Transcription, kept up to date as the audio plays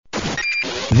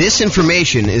This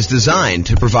information is designed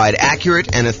to provide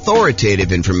accurate and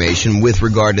authoritative information with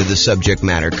regard to the subject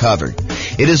matter covered.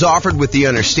 It is offered with the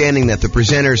understanding that the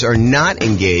presenters are not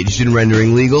engaged in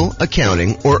rendering legal,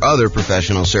 accounting, or other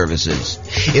professional services.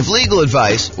 If legal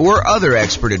advice or other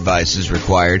expert advice is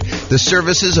required, the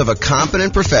services of a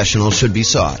competent professional should be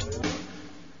sought.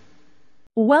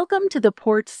 Welcome to the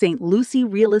Port St. Lucie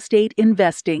Real Estate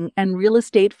Investing and Real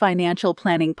Estate Financial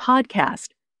Planning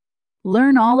Podcast.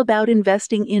 Learn all about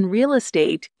investing in real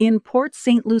estate in Port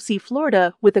St. Lucie,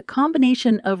 Florida, with a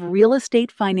combination of real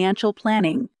estate financial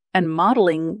planning and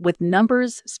modeling with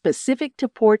numbers specific to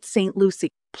Port St. Lucie,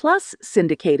 plus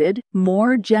syndicated,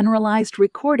 more generalized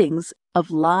recordings of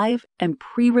live and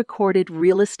pre-recorded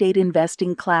real estate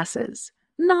investing classes,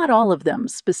 not all of them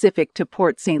specific to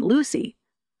Port St. Lucie.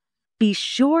 Be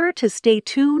sure to stay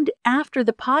tuned after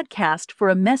the podcast for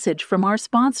a message from our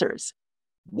sponsors.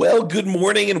 Well, good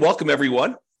morning and welcome,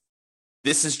 everyone.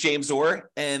 This is James Orr,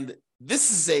 and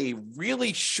this is a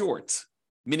really short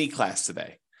mini class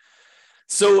today.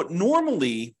 So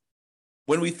normally,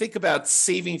 when we think about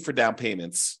saving for down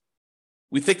payments,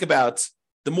 we think about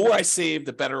the more I save,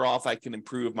 the better off I can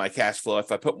improve my cash flow.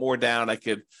 If I put more down, I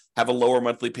could have a lower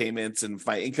monthly payment, and if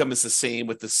my income is the same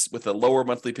with a lower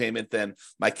monthly payment, then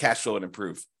my cash flow would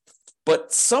improve.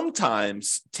 But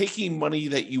sometimes taking money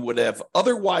that you would have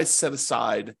otherwise set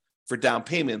aside for down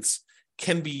payments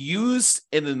can be used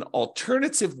in an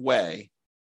alternative way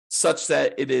such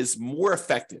that it is more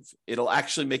effective. It'll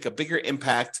actually make a bigger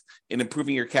impact in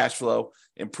improving your cash flow,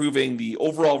 improving the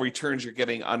overall returns you're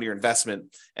getting on your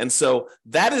investment. And so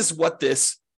that is what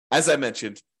this, as I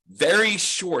mentioned, very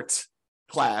short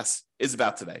class is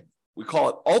about today. We call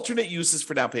it alternate uses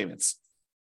for down payments.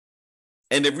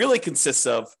 And it really consists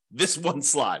of this one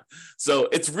slide. So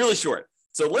it's really short.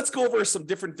 So let's go over some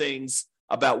different things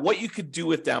about what you could do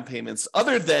with down payments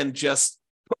other than just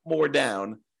put more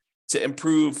down to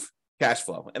improve cash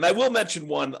flow. And I will mention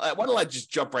one. Why don't I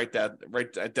just jump right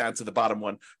down to the bottom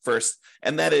one first?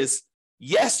 And that is,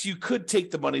 yes, you could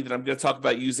take the money that I'm going to talk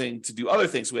about using to do other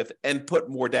things with and put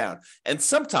more down. And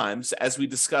sometimes, as we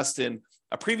discussed in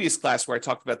a previous class where I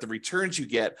talked about the returns you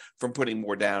get from putting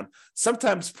more down,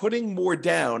 sometimes putting more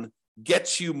down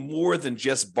gets you more than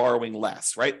just borrowing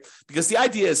less, right? Because the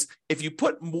idea is if you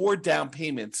put more down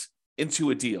payment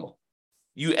into a deal,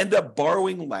 you end up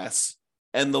borrowing less,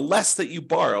 and the less that you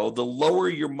borrow, the lower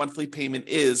your monthly payment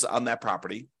is on that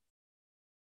property.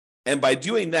 And by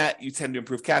doing that, you tend to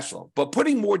improve cash flow. But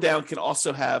putting more down can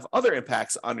also have other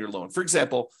impacts on your loan. For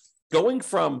example, going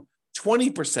from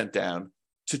 20% down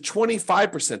to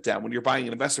 25% down when you're buying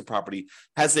an investment property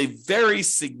has a very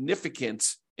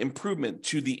significant improvement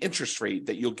to the interest rate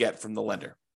that you'll get from the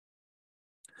lender.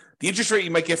 The interest rate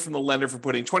you might get from the lender for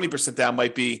putting 20% down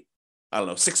might be,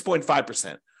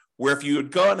 6.5%, where if you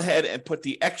had gone ahead and put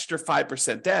the extra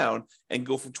 5% down and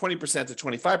go from 20% to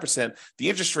 25%, the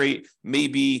interest rate may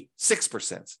be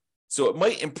 6%. So it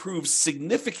might improve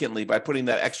significantly by putting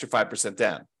that extra 5%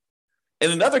 down.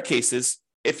 And in other cases,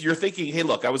 if you're thinking, hey,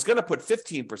 look, I was going to put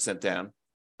 15% down,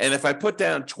 and if I put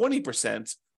down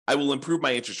 20%, I will improve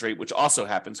my interest rate, which also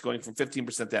happens. Going from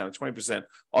 15% down to 20%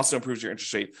 also improves your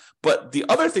interest rate. But the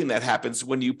other thing that happens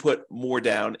when you put more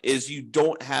down is you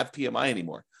don't have PMI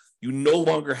anymore. You no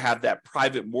longer have that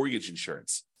private mortgage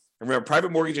insurance. And remember,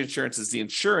 private mortgage insurance is the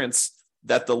insurance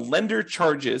that the lender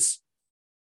charges,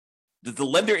 that the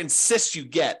lender insists you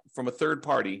get from a third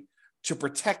party to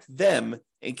protect them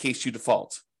in case you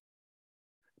default.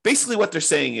 Basically, what they're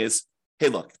saying is, hey,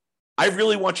 look, I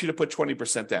really want you to put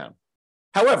 20% down.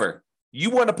 However, you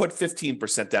want to put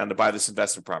 15% down to buy this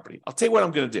investment property. I'll tell you what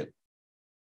I'm going to do.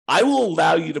 I will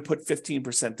allow you to put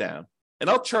 15% down, and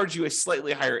I'll charge you a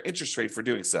slightly higher interest rate for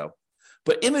doing so.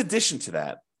 But in addition to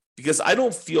that, because I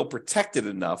don't feel protected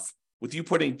enough with you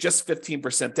putting just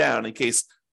 15% down in case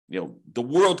the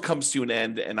world comes to an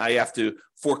end and I have to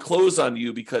foreclose on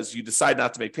you because you decide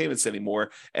not to make payments anymore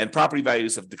and property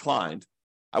values have declined,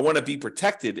 I want to be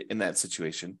protected in that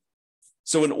situation.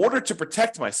 So in order to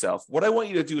protect myself, what I want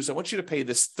you to do is I want you to pay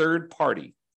this third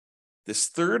party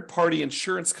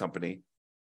insurance company.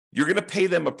 You're going to pay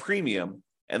them a premium,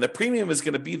 and the premium is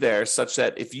going to be there such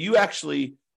that if you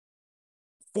actually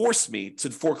force me to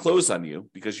foreclose on you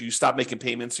because you stop making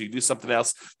payments or you do something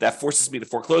else that forces me to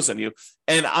foreclose on you,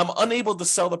 and I'm unable to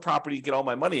sell the property, get all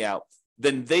my money out,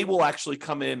 then they will actually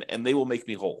come in and they will make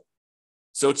me whole.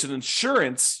 So it's an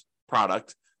insurance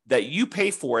product that you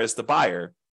pay for as the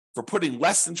buyer for putting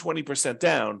less than 20%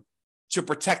 down to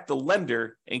protect the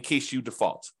lender in case you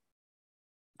default.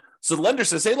 So the lender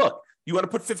says, hey, look, You want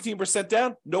to put 15%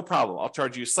 down? No problem. I'll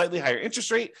charge you a slightly higher interest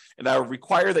rate, and I will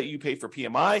require that you pay for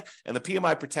PMI, and the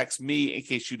PMI protects me in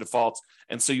case you default.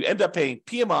 And so you end up paying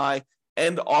PMI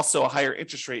and also a higher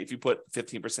interest rate if you put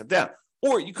 15% down.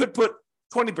 Or you could put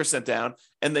 20% down,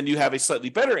 and then you have a slightly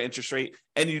better interest rate,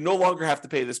 and you no longer have to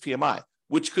pay this PMI,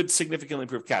 which could significantly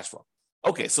improve cash flow.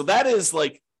 Okay, so that is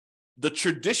like the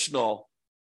traditional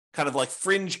kind of like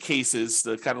fringe cases,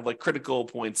 the kind of like critical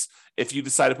points if you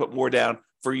decide to put more down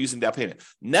for using down payment.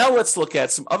 Now let's look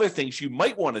at some other things you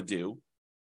might want to do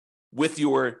with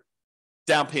your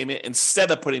down payment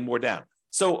instead of putting more down.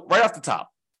 So right off the top,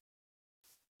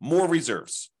 more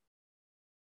reserves.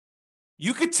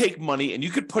 You could take money and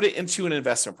you could put it into an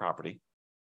investment property.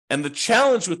 And the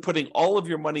challenge with putting all of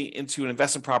your money into an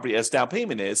investment property as down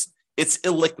payment is it's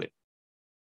illiquid.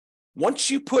 Once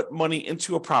you put money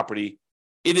into a property,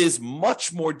 it is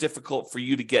much more difficult for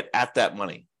you to get at that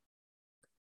money.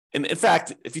 And in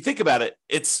fact, if you think about it,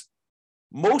 it's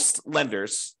most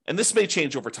lenders, and this may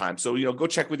change over time. So, go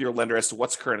check with your lender as to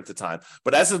what's current at the time.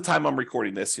 But as of the time I'm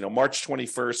recording this, March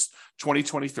 21st,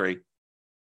 2023,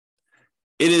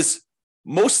 it is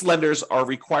most lenders are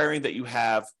requiring that you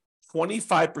have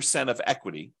 25% of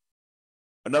equity.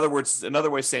 In other words, another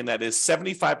way of saying that is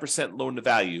 75% loan to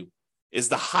value is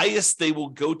the highest they will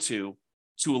go to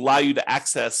allow you to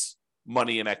access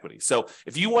money and equity. So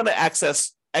if you want to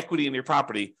access equity in your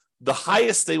property, the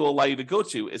highest they will allow you to go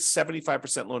to is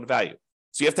 75% loan to value.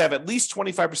 So you have to have at least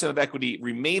 25% of equity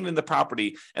remain in the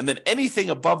property, and then anything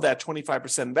above that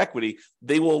 25% of equity,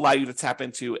 they will allow you to tap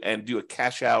into and do a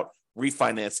cash out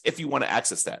refinance if you want to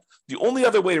access that. The only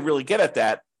other way to really get at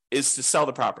that is to sell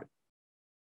the property.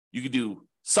 You could do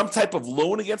some type of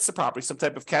loan against the property, some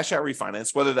type of cash out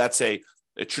refinance, whether that's a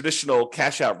traditional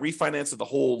cash out refinance of the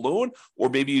whole loan, or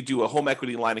maybe you do a home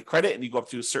equity line of credit and you go up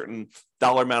to a certain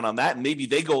dollar amount on that, and maybe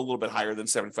they go a little bit higher than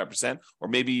 75%, or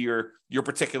maybe your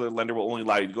particular lender will only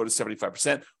allow you to go to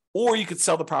 75%, or you could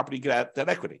sell the property and get that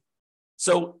equity.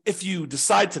 So if you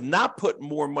decide to not put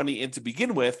more money in to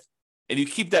begin with, and you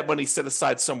keep that money set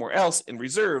aside somewhere else in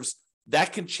reserves,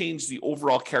 that can change the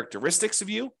overall characteristics of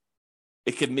you.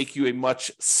 It can make you a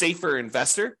much safer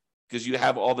investor because you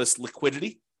have all this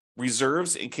liquidity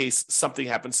reserves in case something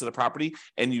happens to the property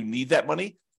and you need that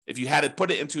money. If you had to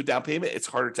put it into a down payment, it's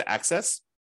harder to access.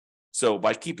 So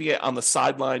by keeping it on the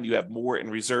sideline, you have more in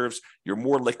reserves, you're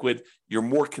more liquid, you're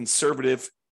more conservative,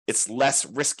 it's less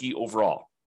risky overall.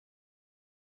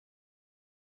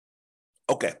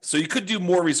 Okay, so you could do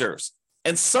more reserves.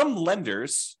 And some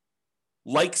lenders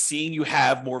like seeing you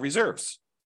have more reserves.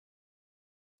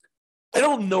 I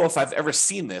don't know if I've ever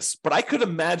seen this, but I could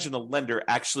imagine a lender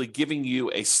actually giving you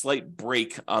a slight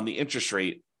break on the interest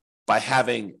rate by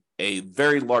having a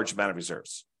very large amount of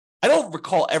reserves. I don't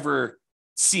recall ever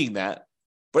seeing that,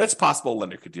 but it's possible a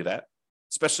lender could do that,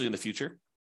 especially in the future,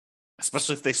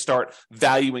 especially if they start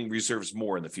valuing reserves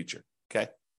more in the future, okay?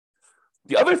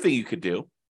 The other thing you could do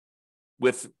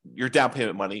with your down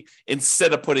payment money,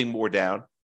 instead of putting more down,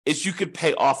 is you could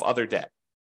pay off other debt.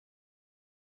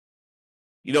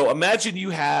 Imagine you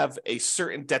have a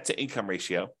certain debt to income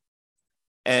ratio,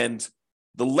 and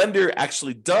the lender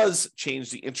actually does change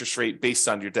the interest rate based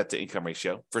on your debt to income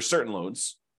ratio for certain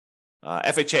loans.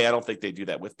 FHA, I don't think they do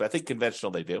that with, but I think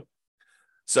conventional they do.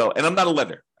 So, and I'm not a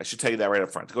lender. I should tell you that right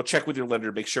up front. Go check with your lender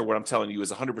to make sure what I'm telling you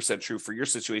is 100% true for your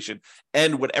situation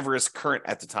and whatever is current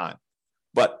at the time.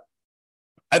 But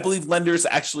I believe lenders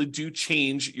actually do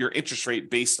change your interest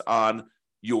rate based on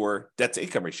your debt to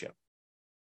income ratio.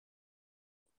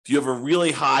 If you have a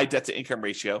really high debt to income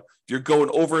ratio, if you're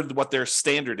going over what their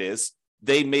standard is,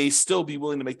 they may still be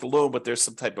willing to make the loan, but there's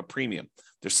some type of premium.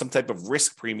 There's some type of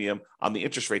risk premium on the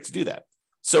interest rate to do that.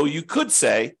 So you could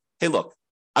say, hey, look,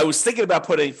 I was thinking about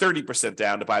putting 30%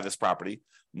 down to buy this property.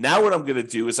 Now what I'm going to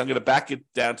do is I'm going to back it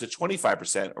down to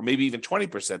 25% or maybe even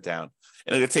 20% down.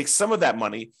 And I'm going to take some of that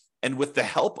money and with the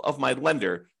help of my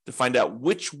lender to find out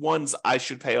which ones I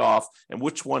should pay off and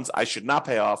which ones I should not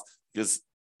pay off, because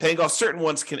paying off certain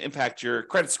ones can impact your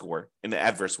credit score in an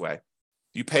adverse way.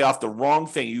 You pay off the wrong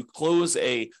thing. You close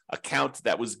a account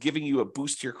that was giving you a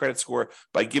boost to your credit score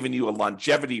by giving you a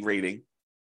longevity rating.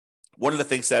 One of the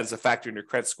things that is a factor in your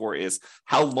credit score is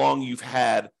how long you've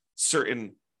had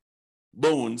certain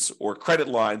loans or credit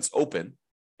lines open.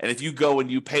 And if you go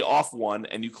and you pay off one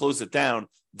and you close it down,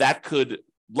 that could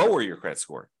lower your credit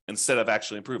score instead of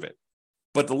actually improve it.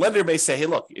 But the lender may say, hey,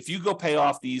 look, if you go pay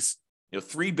off these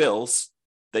 3 bills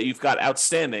that you've got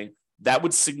outstanding, that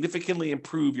would significantly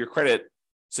improve your credit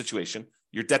situation,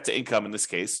 your debt to income in this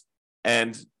case,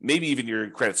 and maybe even your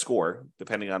credit score,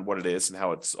 depending on what it is and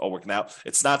how it's all working out.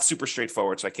 It's not super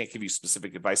straightforward, so I can't give you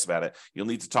specific advice about it. You'll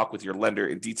need to talk with your lender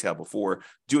in detail before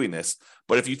doing this.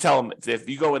 But if you tell them, if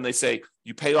you go and they say,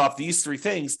 you pay off these 3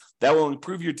 things, that will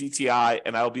improve your DTI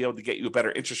and I'll be able to get you a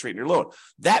better interest rate in your loan.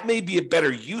 That may be a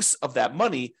better use of that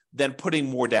money than putting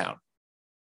more down.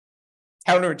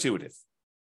 Counterintuitive.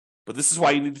 But this is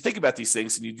why you need to think about these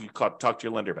things and you need to talk to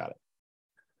your lender about it.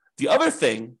 The other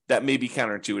thing that may be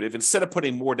counterintuitive, instead of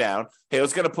putting more down, hey, I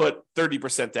was going to put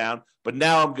 30% down, but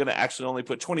now I'm going to actually only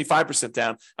put 25%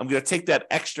 down. I'm going to take that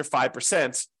extra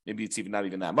 5%, maybe it's even not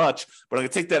even that much, but I'm going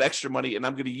to take that extra money and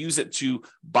I'm going to use it to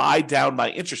buy down my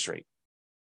interest rate.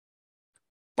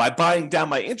 By buying down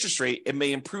my interest rate, it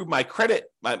may improve my credit,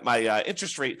 my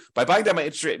interest rate. By buying down my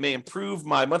interest rate, it may improve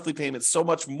my monthly payments so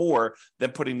much more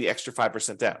than putting the extra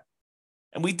 5% down.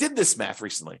 And we did this math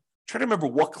recently. I'm trying to remember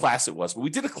what class it was, but we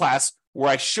did a class where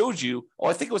I showed you,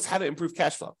 I think it was how to improve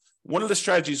cash flow. One of the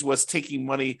strategies was taking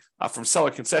money from seller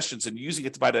concessions and using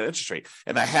it to buy down interest rate.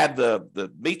 And I had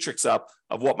the matrix up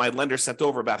of what my lender sent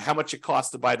over about how much it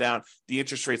costs to buy down the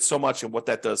interest rate so much and what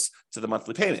that does to the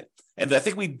monthly payment. And I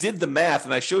think we did the math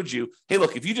and I showed you, hey,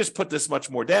 look, if you just put this much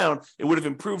more down, it would have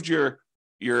improved your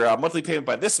monthly payment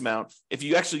by this amount. If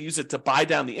you actually use it to buy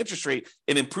down the interest rate,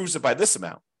 it improves it by this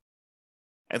amount.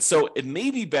 And so it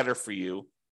may be better for you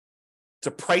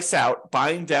to price out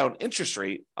buying down interest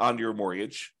rate on your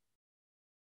mortgage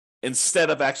instead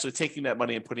of actually taking that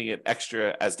money and putting it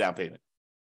extra as down payment.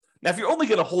 Now, if you're only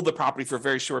going to hold the property for a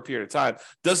very short period of time,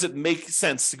 does it make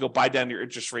sense to go buy down your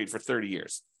interest rate for 30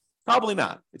 years? Probably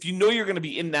not. If you know you're going to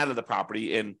be in and out of the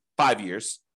property in 5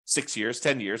 years, 6 years,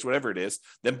 10 years, whatever it is,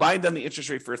 then buying down the interest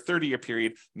rate for a 30-year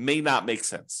period may not make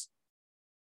sense.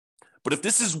 But if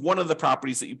this is one of the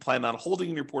properties that you plan on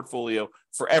holding in your portfolio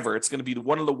forever, it's going to be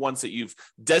one of the ones that you've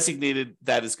designated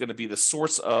that is going to be the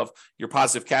source of your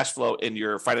positive cash flow in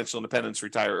your financial independence,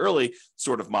 retire early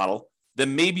sort of model,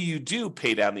 then maybe you do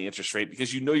pay down the interest rate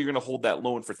because you know you're going to hold that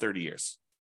loan for 30 years.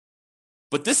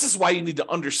 But this is why you need to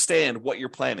understand what your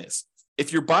plan is.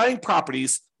 If you're buying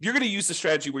properties, you're going to use the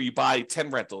strategy where you buy 10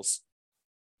 rentals,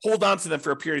 hold on to them for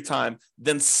a period of time,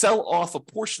 then sell off a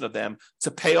portion of them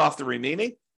to pay off the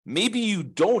remaining. Maybe you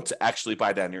don't actually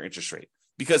buy down your interest rate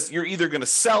because you're either going to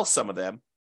sell some of them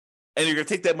and you're going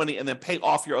to take that money and then pay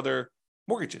off your other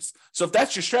mortgages. So if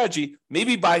that's your strategy,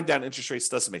 maybe buying down interest rates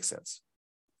doesn't make sense.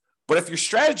 But if your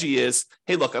strategy is,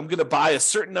 hey, look, I'm going to buy a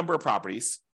certain number of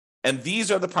properties and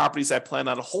these are the properties I plan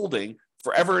on holding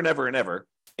forever and ever and ever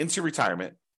into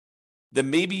retirement, then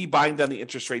maybe buying down the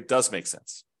interest rate does make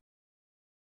sense.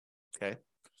 Okay.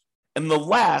 And the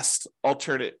last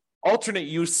alternate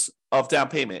use of down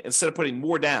payment, instead of putting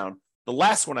more down, the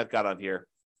last one I've got on here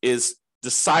is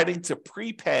deciding to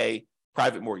prepay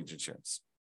private mortgage insurance.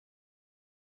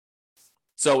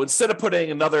 So instead of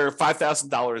putting another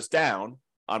 $5,000 down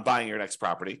on buying your next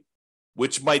property,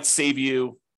 which might save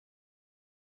you,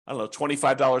 I don't know,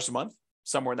 $25 a month,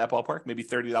 somewhere in that ballpark, maybe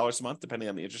 $30 a month, depending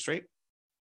on the interest rate,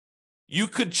 you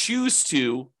could choose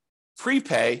to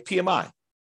prepay PMI.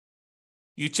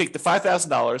 You take the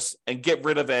 $5,000 and get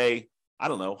rid of a, I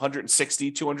don't know,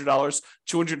 $160, $200,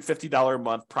 $250 a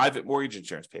month private mortgage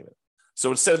insurance payment.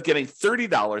 So instead of getting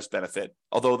 $30 benefit,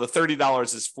 although the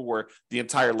 $30 is for the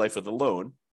entire life of the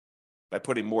loan, by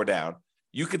putting more down,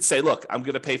 you could say, look, I'm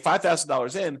going to pay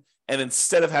 $5,000 in, and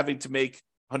instead of having to make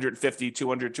 $150,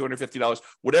 $200, $250,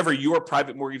 whatever your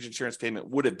private mortgage insurance payment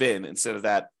would have been, instead of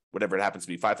that, whatever it happens to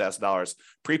be, $5,000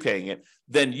 prepaying it,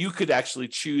 then you could actually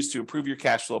choose to improve your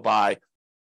cash flow by,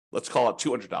 let's call it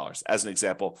 $200 as an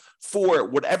example, for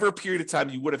whatever period of time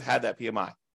you would have had that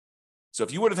PMI. So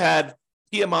if you would have had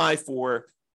PMI for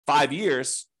 5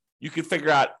 years, you could figure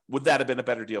out, would that have been a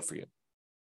better deal for you?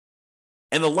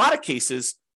 In a lot of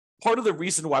cases, part of the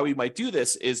reason why we might do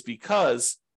this is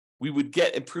because we would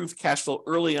get improved cash flow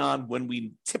early on when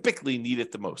we typically need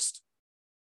it the most.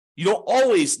 You don't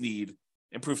always need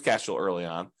improved cash flow early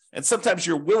on. And sometimes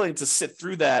you're willing to sit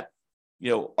through that,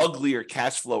 uglier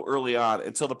cash flow early on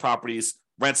until the property's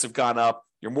rents have gone up.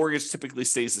 Your mortgage typically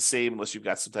stays the same unless you've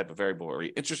got some type of variable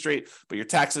rate interest rate, but your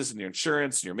taxes and your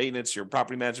insurance, and your maintenance, your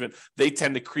property management, they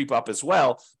tend to creep up as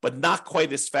well, but not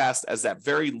quite as fast as that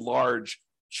very large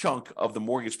chunk of the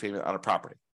mortgage payment on a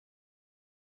property.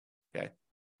 Okay.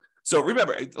 So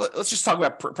remember, let's just talk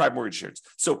about private mortgage insurance.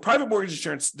 So private mortgage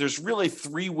insurance, there's really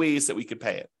 3 ways that we could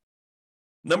pay it.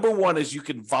 Number one is you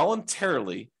can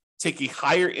voluntarily take a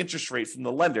higher interest rate from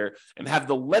the lender and have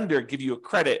the lender give you a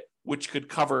credit which could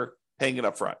cover paying it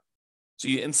up front. So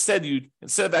instead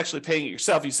of actually paying it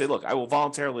yourself, you say, look, I will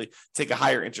voluntarily take a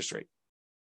higher interest rate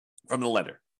from the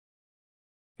lender.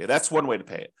 Okay, that's one way to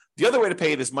pay it. The other way to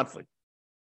pay it is monthly.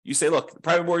 You say, look, the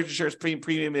private mortgage insurance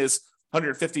premium is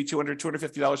 $150, $200,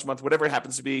 $250 a month, whatever it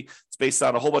happens to be. It's based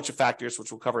on a whole bunch of factors,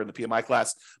 which we'll cover in the PMI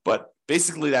class. But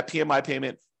basically, that PMI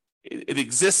payment, it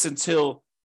exists until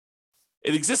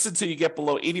you get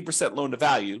below 80% loan to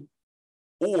value,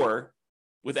 or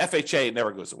with FHA, it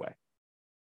never goes away.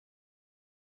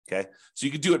 Okay, so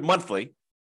you can do it monthly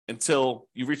until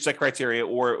you reach that criteria,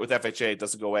 or with FHA, it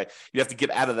doesn't go away. You have to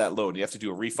get out of that loan. You have to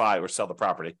do a refi or sell the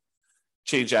property,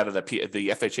 change out of the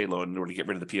FHA loan in order to get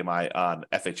rid of the PMI on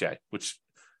FHA, which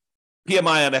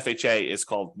PMI on FHA is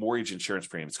called mortgage insurance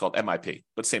premium. It's called MIP,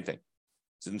 but same thing.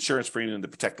 It's an insurance premium to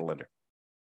protect the lender.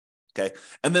 Okay.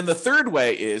 And then the third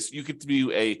way is you could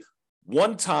do a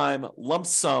one-time lump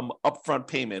sum upfront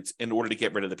payment in order to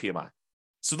get rid of the PMI.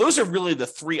 So those are really the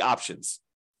three options.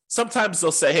 Sometimes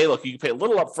they'll say, hey, look, you can pay a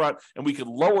little upfront and we could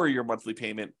lower your monthly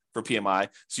payment for PMI.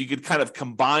 So you could kind of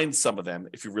combine some of them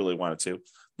if you really wanted to.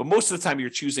 But most of the time you're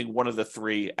choosing one of the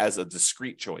three as a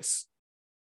discrete choice.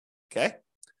 Okay.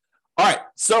 All right.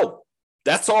 So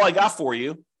that's all I got for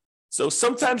you. So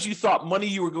sometimes you thought money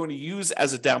you were going to use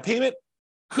as a down payment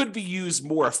could be used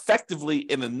more effectively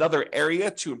in another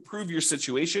area to improve your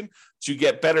situation, to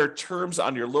get better terms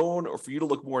on your loan, or for you to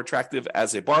look more attractive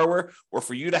as a borrower, or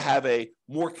for you to have a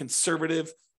more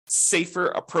conservative, safer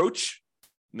approach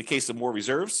in the case of more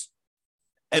reserves.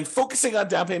 And focusing on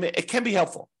down payment, it can be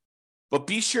helpful, but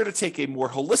be sure to take a more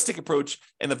holistic approach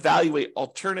and evaluate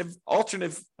alternate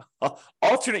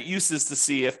uses to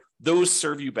see if those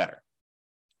serve you better.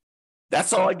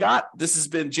 That's all I got. This has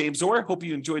been James Orr. Hope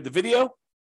you enjoyed the video.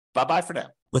 Bye-bye for now.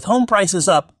 With home prices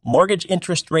up, mortgage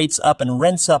interest rates up, and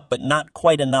rents up, but not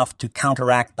quite enough to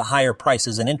counteract the higher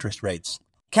prices and interest rates,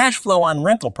 cash flow on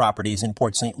rental properties in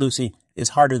Port St. Lucie is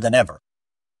harder than ever.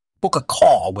 Book a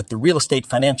call with the Real Estate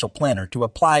Financial Planner to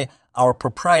apply our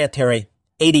proprietary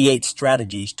 88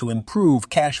 strategies to improve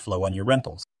cash flow on your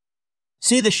rentals.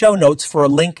 See the show notes for a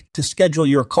link to schedule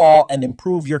your call and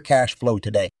improve your cash flow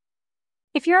today.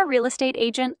 If you're a real estate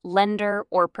agent, lender,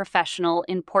 or professional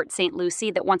in Port St.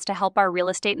 Lucie that wants to help our real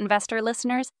estate investor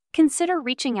listeners, consider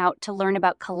reaching out to learn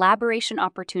about collaboration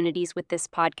opportunities with this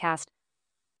podcast.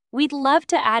 We'd love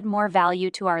to add more value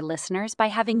to our listeners by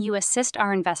having you assist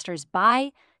our investors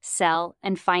buy, sell,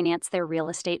 and finance their real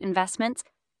estate investments.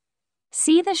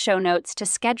 See the show notes to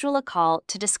schedule a call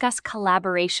to discuss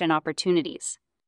collaboration opportunities.